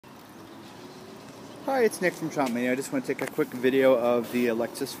Hi, it's Nick from Shopmania. I just want to take a quick video of the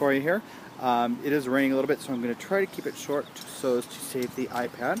Lexus for you here. It is raining a little bit, so I'm going to try to keep it short so as to save the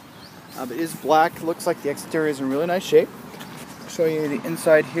iPad. It is black. It looks like the exterior is in really nice shape. I'll show you the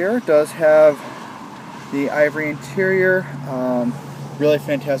inside here. It does have the ivory interior. Really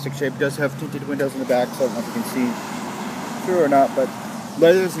fantastic shape. It does have tinted windows in the back, so I don't know if you can see through or not, but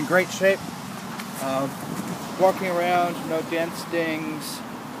leather is in great shape. Walking around, no dent stings,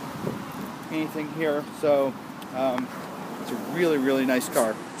 anything here, so it's a really nice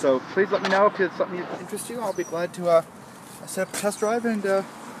car. So please let me know if it's something that interests you. I'll be glad to set up a test drive and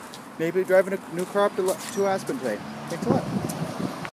maybe driving a new car up to Aspen today. Thanks a lot.